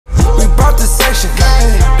out the section.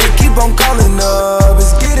 They keep on calling up,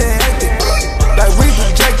 it's getting hectic. Like we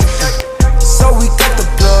projected, so we cut the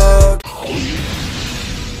plug.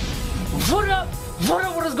 What up?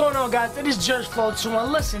 What is going on, guys? It is Judge Flow 2,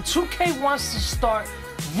 and listen, 2K wants to start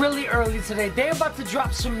really early today. They're about to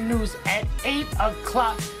drop some news at 8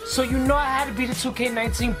 o'clock, so you know I had to be the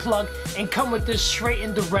 2K19 plug and come with this straight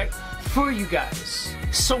and direct for you guys.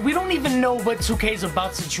 So we don't even know what 2K is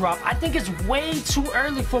about to drop. I think it's way too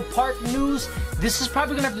early for Park news. This is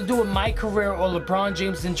probably gonna have to do with my career or LeBron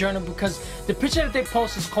James in general, because the picture that they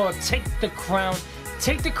post is called Take the Crown.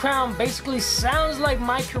 Take the Crown basically sounds like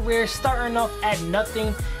my career, starting off at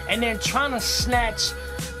nothing and then trying to snatch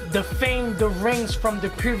the fame, the rings from the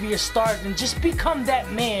previous stars and just become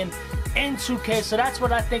that man in 2K. So that's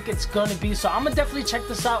what I think it's gonna be. So I'm gonna definitely check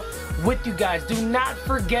this out with you guys. Do not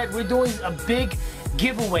forget, we're doing a big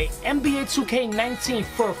giveaway, NBA 2K19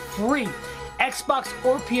 for free, Xbox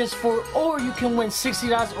or PS4, or you can win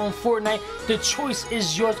 $60 on Fortnite. The choice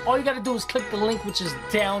is yours. All you gotta do is click the link which is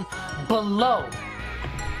down below.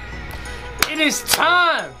 It is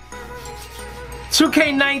time!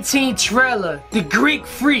 2K19 trailer, the Greek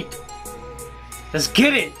Freak. Let's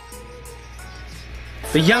get it.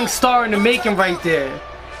 The young star in the making right there.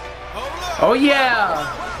 Oh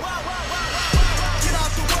yeah.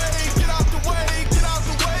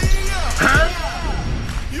 Huh?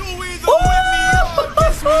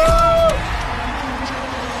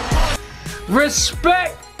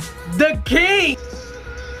 Respect the king.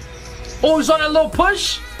 Oh, he's on a little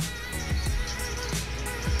push.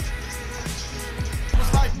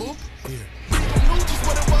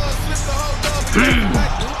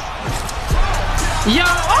 Yo,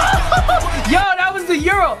 oh! Yo, that was the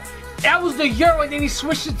Euro. That was the Euro, and then he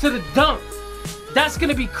switched it to the dunk. That's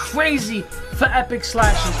gonna be crazy for epic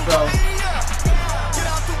slashes, bro.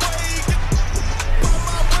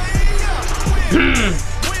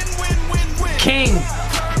 King,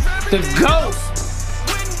 the GOAT.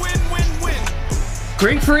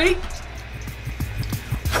 Greek Freak.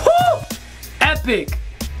 Woo! Epic,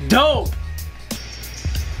 dope.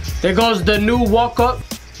 There goes the new walk up.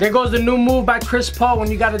 There goes the new move by Chris Paul.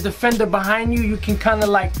 When you got a defender behind you, you can kind of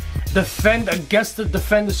like defend against the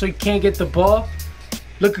defender so he can't get the ball.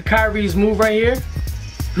 Look at Kyrie's move right here.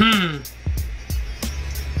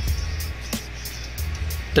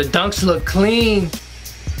 The dunks look clean.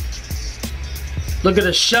 Look at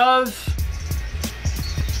the shove.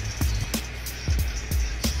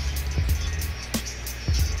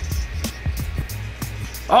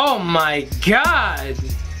 Oh my God.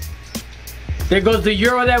 There goes the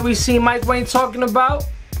Euro that we see Mike Wayne talking about.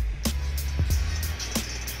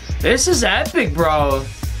 This is epic, bro.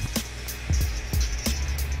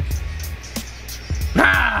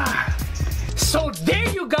 So there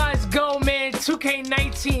you guys go, man.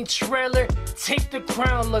 2K19 trailer, Take the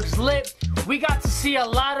Crown, looks lit. We got to see a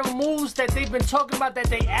lot of moves that they've been talking about that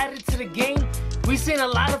they added to the game. We've seen a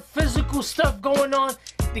lot of physical stuff going on.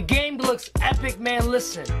 The game looks epic, man.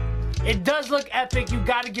 Listen. It does look epic. You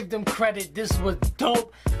gotta give them credit. This was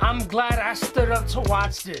dope. I'm glad I stood up to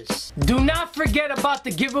watch this. Do not forget about the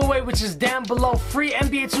giveaway, which is down below. Free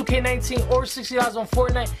NBA 2K19 or $60 on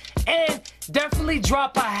Fortnite. And definitely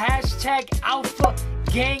drop a hashtag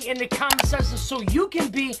AlaphGang in the comment section so you can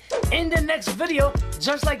be in the next video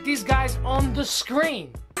just like these guys on the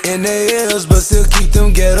screen. In the hills, but still keep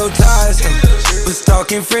them ghetto ties. Was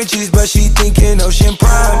talking Frenchies, but she thinking Ocean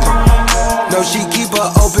Prime. No, she keep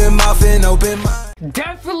her open mouth and open mind.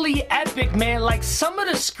 Definitely epic, man. Like some of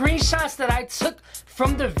the screenshots that I took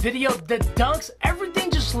from the video, the dunks, everything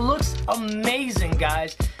just looks amazing,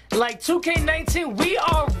 guys. Like 2K19, we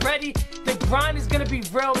are ready. The grind is gonna be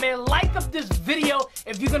real, man. Like up this video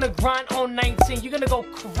if you're gonna grind on 19. You're gonna go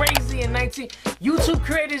crazy in 19. YouTube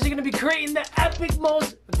creators are gonna be creating the epic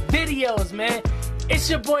most videos, man. It's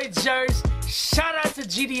your boy Jers. Shout out to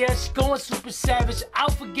GDS, going super savage.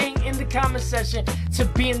 AlaphGang in the comment section to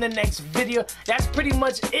be in the next video. That's pretty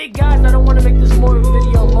much it, guys. I don't want to make this more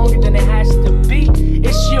video longer than it has to be.